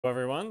Hello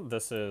everyone,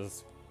 this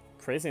is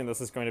Crazy, and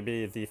this is going to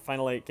be the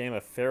Final 8 game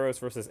of PHAROS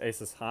versus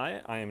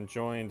AcesHi. I am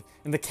joined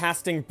in the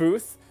casting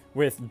booth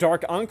with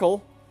Dark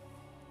Uncle.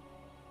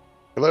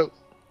 Hello.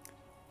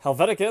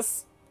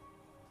 Helveticus.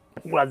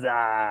 What's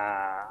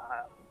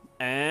up?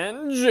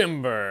 And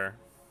Jimber.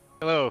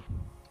 Hello.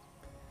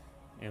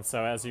 And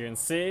so as you can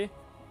see,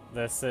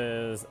 this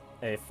is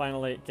a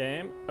Final 8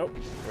 game. Oh,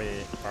 we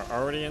are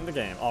already in the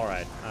game.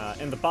 Alright,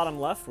 in the bottom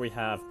left we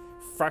have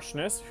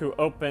Freshness, who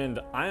opened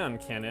Ion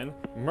Cannon,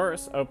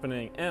 Merce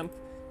opening Imp,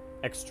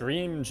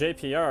 Extreme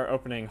JPR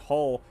opening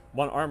Hull,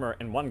 1 Armor,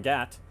 and 1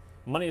 Gat,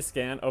 Money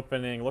Scan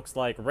opening looks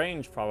like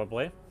Range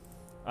probably,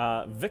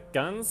 Vic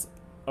Guns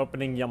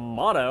opening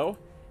Yamato,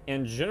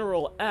 and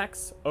General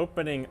X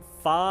opening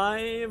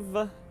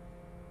 5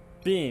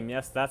 Beam.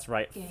 Yes, that's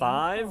right,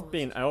 5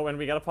 Beam. Oh, and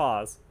we got a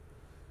pause.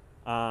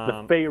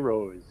 The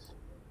PHAROS.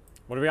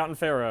 What do we got in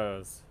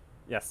PHAROS?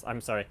 Yes,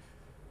 I'm sorry.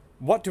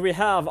 What do we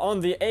have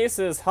on the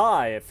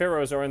AcesHi?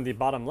 PHAROS are in the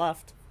bottom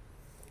left.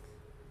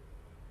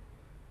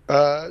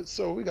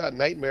 So we got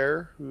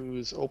Nightmare,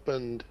 who's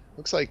opened,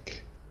 looks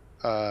like,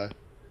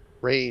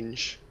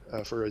 range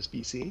for his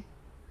BC.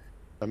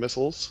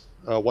 Missiles,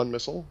 1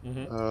 missile.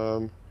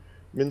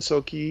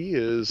 Minsoki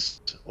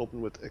is open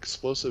with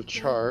Explosive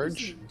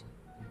Charge.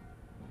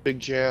 Big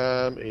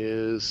Jam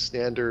is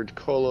standard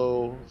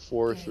Colo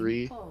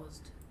 4-3.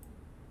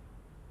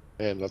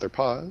 And another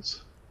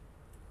pause.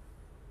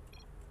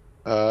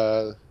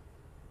 Dead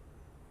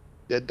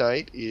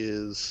Knight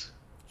is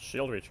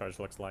Shield recharge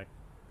looks like.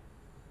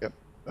 Yep.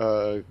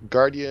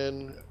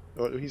 Guardian.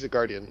 Oh, he's a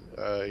Guardian.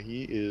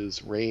 He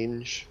is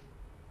range.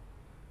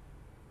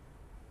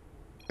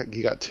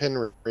 He got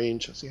 10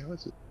 range. Let's see, how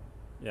is it?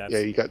 Yeah. Yeah,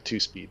 he got 2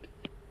 speed.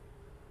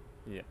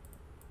 Yeah.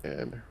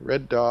 And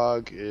Red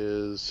Dog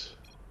is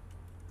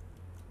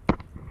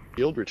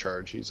shield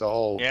recharge. He's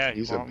all. Yeah,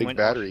 he's a big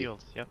battery.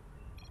 Shields. Yep.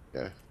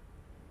 Yeah.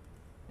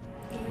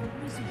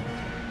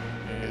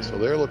 Okay, so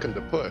they're looking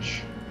to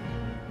push.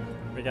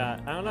 We got,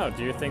 I don't know,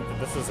 do you think that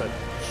this is a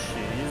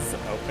cheese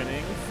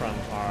opening from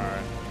our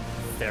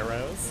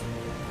PHAROS?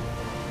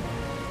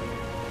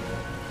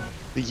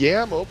 The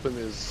Yam open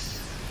is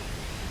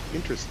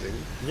interesting.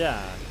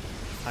 Yeah.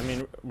 I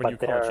mean, when you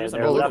call it cheese, I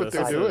they're mean, look left at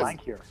this. side doing.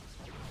 Blank here.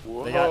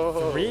 They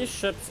got 3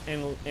 ships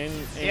in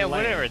Yeah, lane,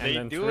 whatever and they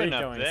then 3 doing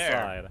up going there.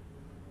 side.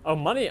 Oh,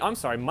 Money, I'm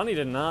sorry, Money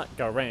did not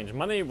go range.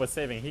 Money was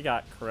saving, he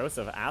got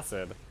Corrosive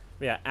Acid.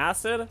 We got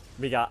Acid,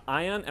 we got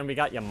Ion, and we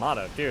got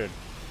Yamato. Dude.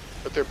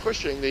 But they're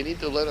pushing. They need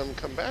to let him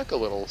come back a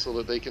little so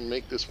that they can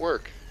make this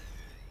work.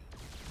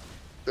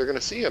 They're going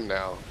to see him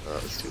now.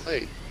 It's too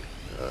late.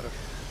 You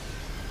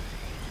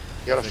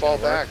got to fall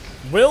back.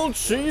 Will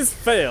Cheese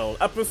Fail?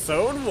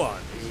 Episode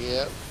 1.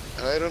 Yep.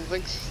 I don't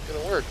think it's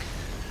going to work.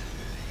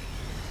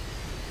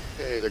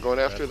 Okay, they're going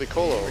after the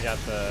Colo. We got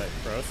the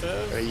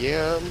Corrosive. A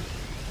Yam.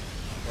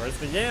 Where's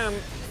the Yam?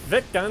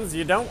 Vic Guns,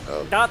 you don't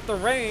got the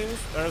range.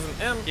 There's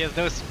an Imp. He has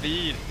no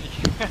speed.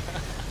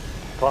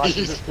 Clocks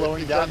are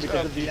slowing down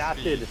because of the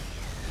acid.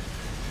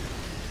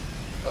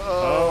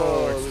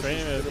 Oh, Extreme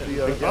this is is.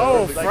 gonna be a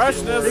Oh, big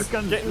Freshness Vic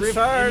Guns getting drift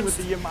charged. in with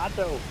the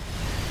Yamato.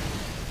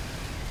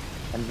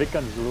 And Vic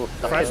Guns is a little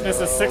stuck. Freshness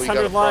is we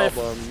 600 got a life.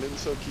 problem.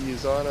 Minsoki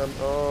is on him.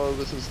 Oh,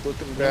 this is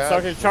looking bad.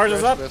 Minsoki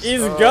charges up. Freshness.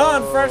 He's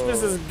gone.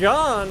 Freshness is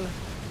gone.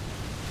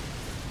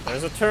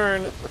 There's a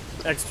turn.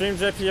 Extreme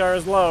JPR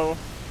is low.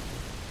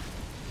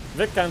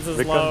 Vic Guns is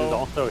Vic low. Guns is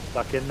also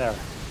stuck in there.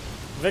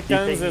 Vic He's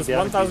Guns taking is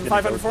damage. He's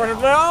 1,500, gonna go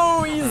 400. down.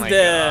 Oh, he's my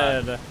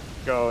dead.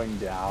 Going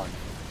down.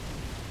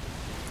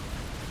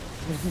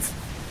 Money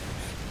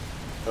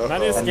Scan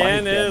Money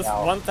Scan is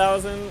now.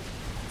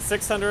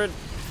 1,600,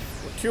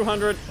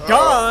 200.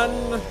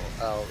 Gone.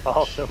 Ouch.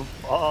 Also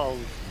falls.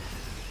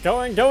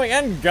 Going,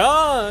 and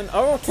gone.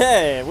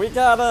 Okay, we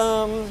got,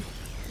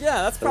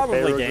 yeah, that's So probably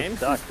PHAROS game. is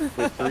stuck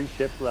with 3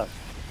 ships left.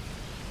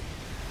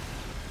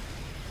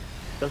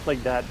 Just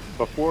like that,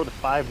 before the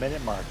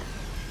 5-minute mark.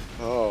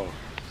 Oh,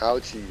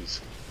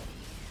 ouchies.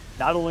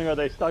 Not only are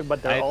they stuck,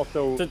 but they're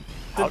also Did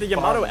the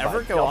Yamato outfarmed by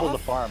ever go double off? the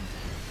farm.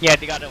 Yeah,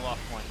 they got it off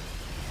one.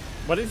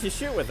 What did he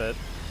shoot with it?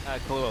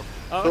 Cool.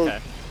 Oh, So, okay.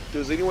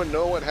 does anyone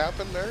know what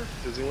happened there?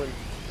 Does anyone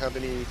have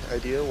any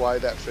idea why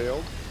that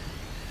failed?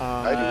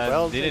 I do.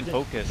 Well, they didn't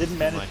focus. Didn't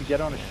manage to get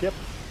on a ship,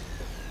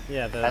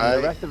 Yeah, the,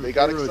 and the rest of they the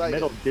got PHAROS excited.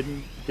 middle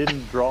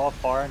didn't draw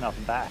far enough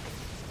back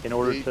in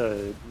order They-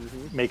 to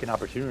make an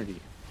opportunity.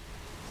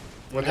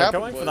 What they're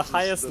happened going for the was is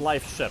highest the-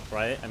 life ship,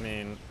 right? I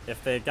mean,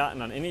 if they had gotten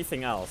on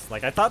anything else,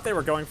 like I thought they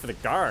were going for the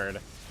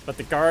guard, but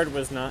the guard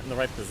was not in the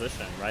right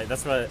position, right?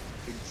 That's what. Like,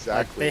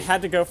 Exactly. they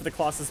had to go for the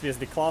Colossus because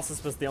the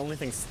Colossus was the only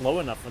thing slow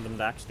enough for them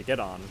to actually get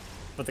on.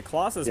 But the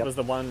Colossus Yep. was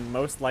the one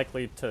most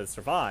likely to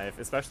survive,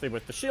 especially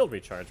with the shield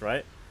recharge,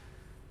 right?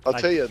 I'll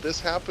tell you,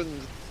 this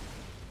happened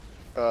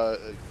a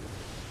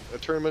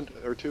tournament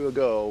or 2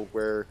 ago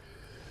where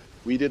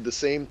we did the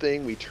same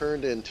thing. We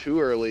turned in too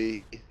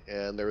early,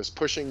 and there was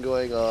pushing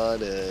going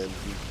on, and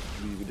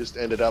we just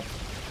ended up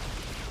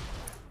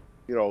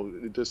you know,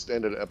 it just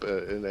ended up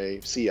in a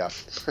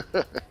CF.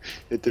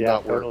 It did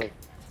not work. Totally.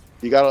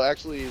 You gotta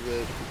actually,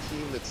 the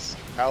team that's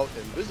out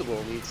and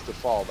visible needs to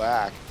fall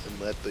back and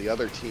let the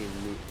other team,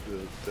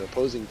 the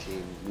opposing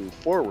team, move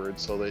forward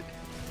so that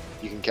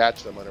you can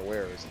catch them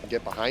unawares and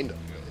get behind them.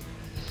 Really,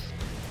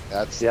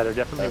 that's Yeah, there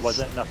definitely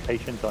wasn't enough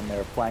patience on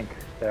their flank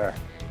there.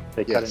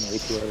 They cut in way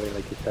too early,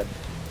 like you said.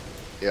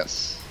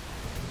 Yes.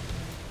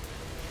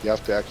 You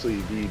have to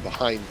actually be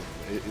behind them.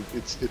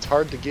 It's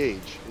hard to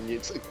gauge, and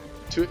it's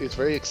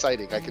very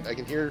exciting. I can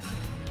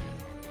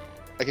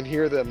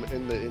hear them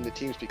in the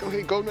team speak.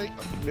 Okay, go make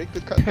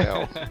the cut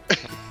now.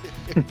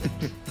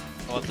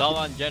 Well, it's all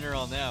on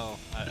general now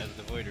as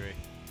the Void Ray.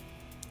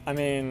 I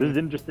mean, This is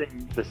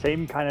interesting. The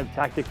same kind of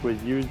tactic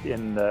was used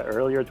in the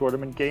earlier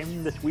tournament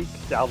game this week,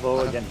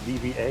 Salvo against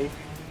VVA,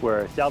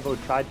 where Salvo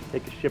tried to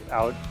take a ship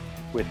out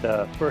with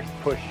a first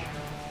push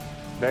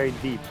very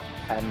deep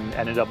and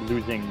ended up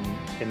losing.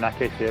 In that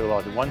case, they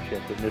lost one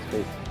ship. In this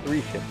case,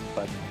 3 ships.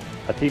 But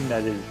a team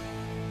that is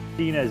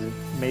seen as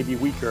maybe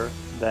weaker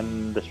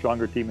than the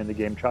stronger team in the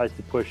game tries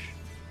to push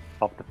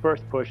off the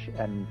first push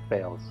and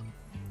fails.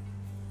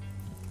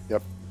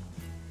 Yep.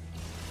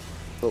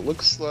 So it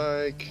looks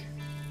like.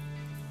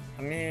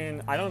 I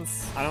mean, I don't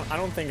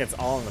think it's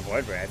all in the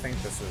Void Ray. I think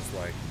this is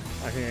like,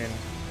 I mean,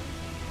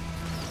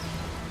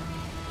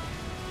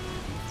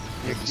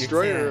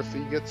 Destroyer, if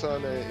he gets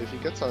on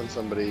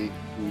somebody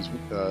who's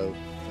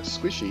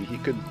squishy, he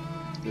could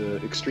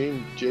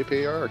Extreme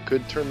JPR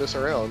could turn this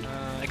around.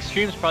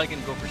 Extreme's probably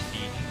gonna go for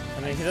Siege.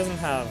 I mean, he doesn't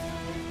have.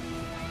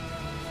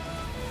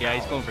 Yeah,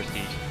 he's going for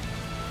Siege.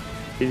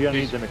 He's gonna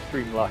need some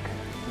extreme luck.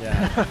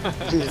 Yeah,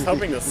 he's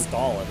hoping to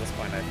stall at this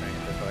point. I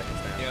think is what I can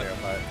stand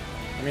to. But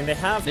I mean, they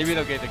have. Maybe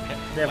they'll get the.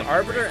 They have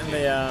Arbiter and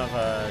they have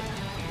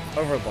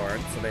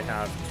Overlord, so they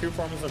have 2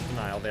 forms of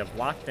denial. They have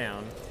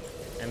Lockdown,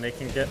 and they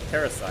can get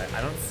Parasite.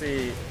 I don't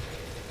see.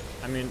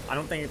 I mean, I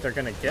don't think they're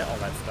gonna get all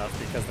that stuff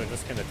because they're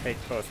just gonna take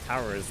both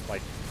towers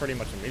like pretty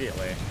much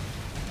immediately.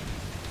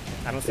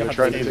 I don't see how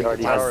trying the to game take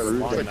the lasts tower,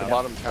 long the enough.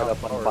 bottom tower,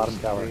 up on the bottom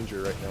tower.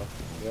 Danger right now.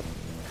 Yep.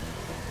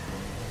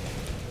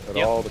 Got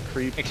Yep. all the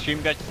creep.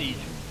 Extreme got Siege.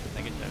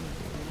 I get that.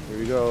 Here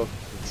we go.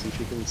 Let's see if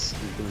he can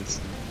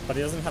But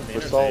he doesn't have the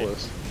forestall energy.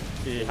 this.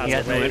 He He has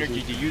has to no wait.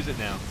 energy to use it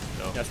now.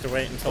 So. He has to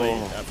wait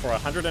until for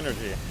 100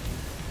 energy,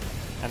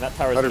 and that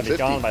tower's gonna be 150.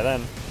 gone by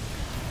then.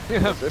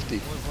 50.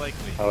 Most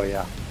likely. Oh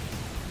yeah.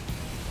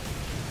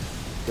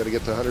 Got to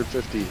get to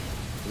 150.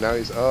 Now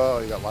he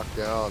got locked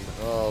down.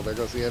 Oh, there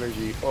goes the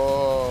energy.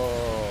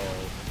 Oh,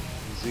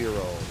 0.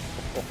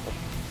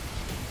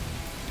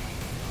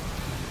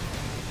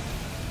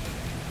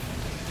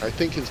 I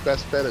think his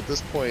best bet at this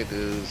point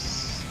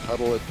is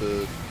huddle at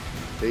the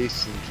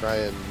base and try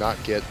and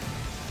not get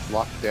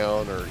locked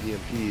down or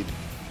EMP'd.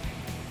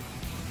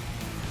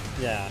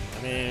 Yeah,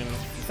 I mean,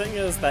 the thing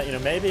is that, you know,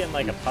 maybe in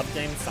like a pub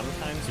game,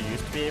 sometimes you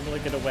used to be able to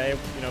get away,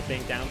 you know,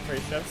 being down 3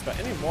 ships, but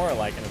anymore,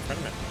 like in a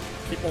tournament,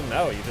 people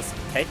know you just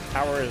take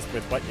towers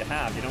with what you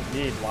have. You don't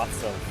need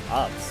lots of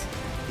ups.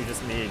 You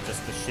just need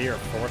just the sheer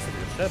force of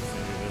your ships,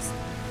 and you just,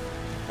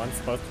 once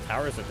both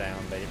towers are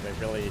down, they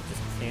really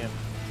just can't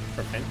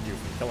prevent you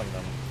from killing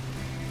them.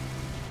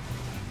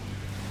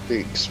 The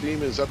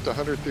Extreme is up to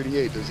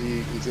 138.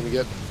 He's gonna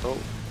get, oh,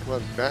 come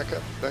on, back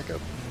up.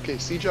 Okay,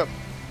 siege up.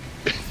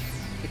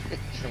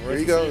 There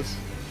he goes.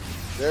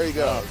 There he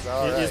goes.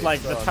 All right. He's like,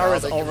 So the now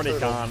tower's they can already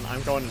turtle. gone,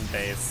 I'm going in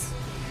base.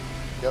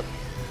 Yep.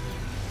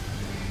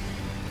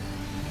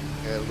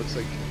 And it looks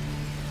like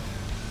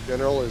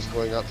General is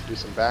going out to do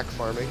some back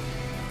farming.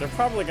 They're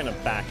probably gonna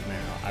back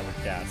now, I would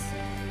guess.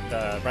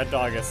 The Red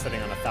Dog is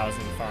sitting on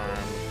 1,000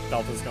 farm,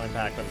 Delta's going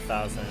back with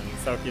 1,000,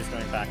 Soki's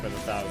going back with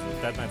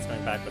 1,000, Dead Knight's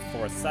going back with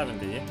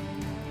 470,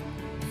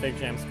 Big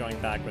Jam's going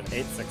back with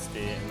 860,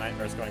 and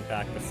Nightmare's going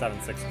back with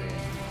 760.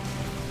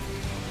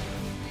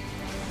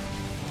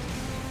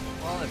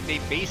 Well, if they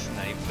base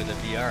knife with a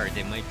VR,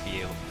 they might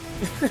be able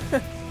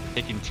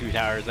taking 2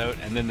 towers out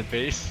and then the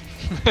base.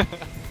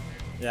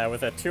 Yeah,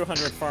 with a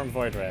 200 farm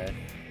Void Ray,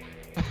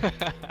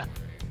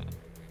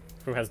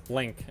 who has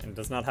Blink and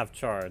does not have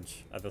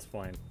Charge at this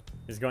point.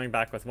 He's going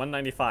back with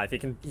 195. He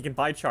can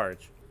buy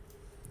Charge.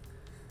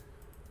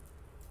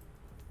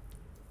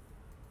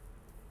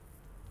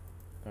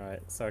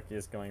 Alright, Soki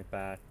is going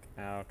back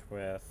out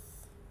with...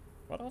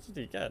 What else did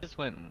he get? Just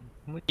went.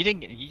 He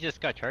didn't. He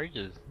just got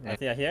charges.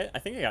 Yeah, I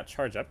think he got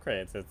charge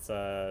upgrades. It's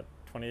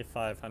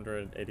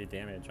 2,580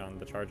 damage on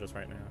the charges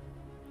right now.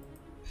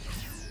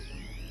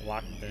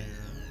 Locked in.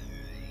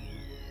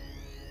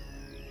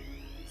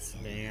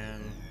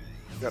 Scan.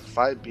 Got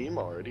 5 beam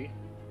already.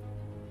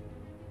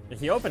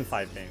 He opened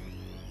 5 beam.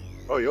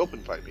 Oh, you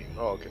opened 5 beam.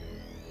 Oh, okay.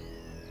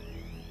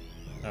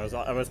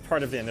 That was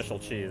part of the initial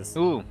cheese.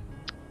 Ooh,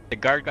 the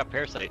guard got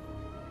parasite.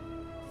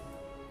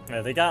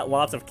 Yeah, they got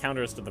lots of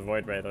counters to the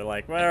Void Ray. They're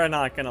like, we're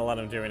not gonna let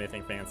him do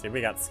anything fancy. We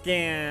got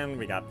Scan,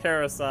 we got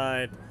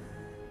Parasite,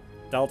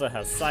 Delta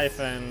has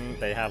Siphon,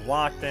 they have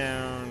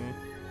Lockdown,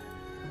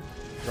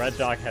 Red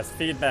Dog has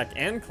Feedback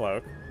and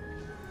Cloak.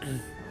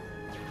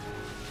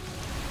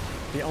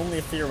 The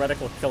only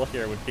theoretical kill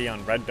here would be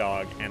on Red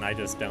Dog, and I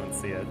just don't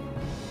see it.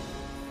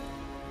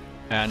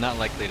 Not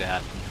likely to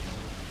happen.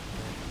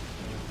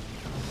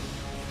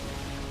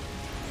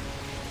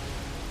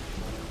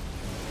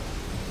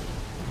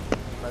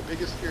 my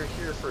biggest fear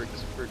here for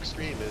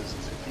Extreme is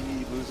if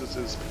he loses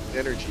his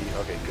energy.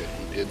 Okay, good.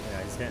 He did.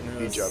 Yeah, he's getting into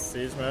He the jumped.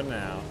 siege mode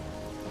now.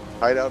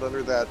 Hide out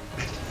under that.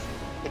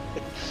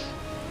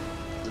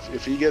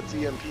 if he gets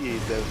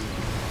EMP'd, then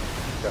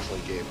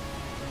definitely game.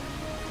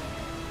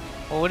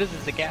 Well, what is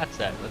the Gats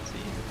at? Let's see.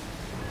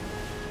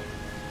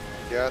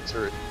 Gats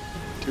are at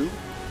 2?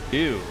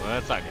 2. Well,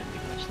 that's not gonna do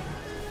much.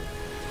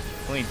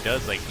 It only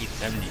does like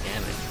 870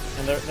 damage.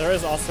 And there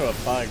is also a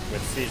bug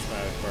with siege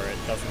mode where it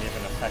doesn't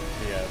even affect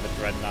the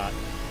dreadnought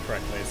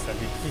correctly, so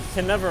he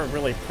can never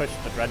really push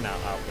the dreadnought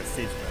out with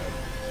siege mode.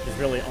 He's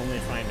really only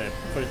trying to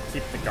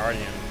keep the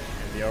guardian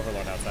and the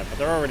overlord outside, but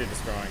they're already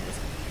destroying this.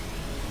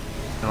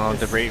 Oh,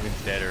 the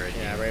Raven's dead already.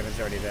 Yeah, Raven's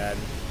already dead.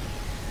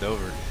 It's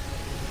over.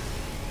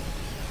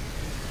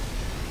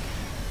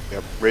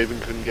 Yep, Raven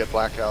couldn't get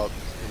Blackout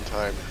in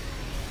time.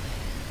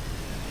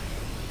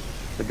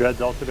 The Dread's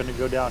also going to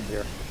go down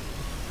here.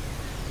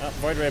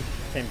 Void Ray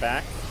came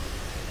back.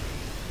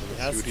 He Let's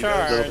has see what he A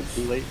charge. little bit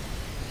too late.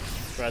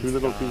 Dread's Too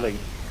little, too gone. late.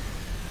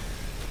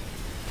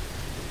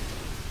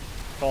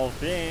 Cold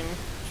Beam,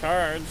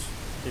 charge.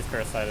 He's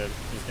parasited.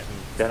 He's getting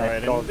Then I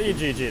destroyed and called-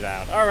 EGG'd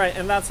out. Alright,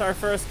 and that's our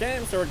first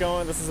game. So we're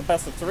going, this is a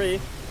best of 3.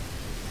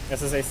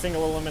 This is a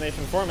single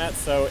elimination format,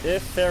 so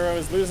if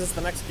PHAROS loses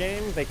the next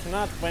game, they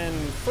cannot win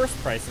first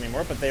prize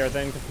anymore, but they are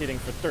then competing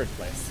for 3rd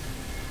place.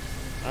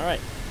 Alright.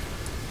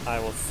 I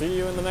will see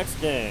you in the next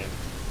game.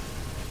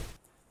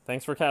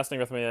 Thanks for casting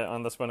with me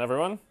on this one,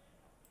 everyone.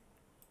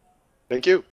 Thank you.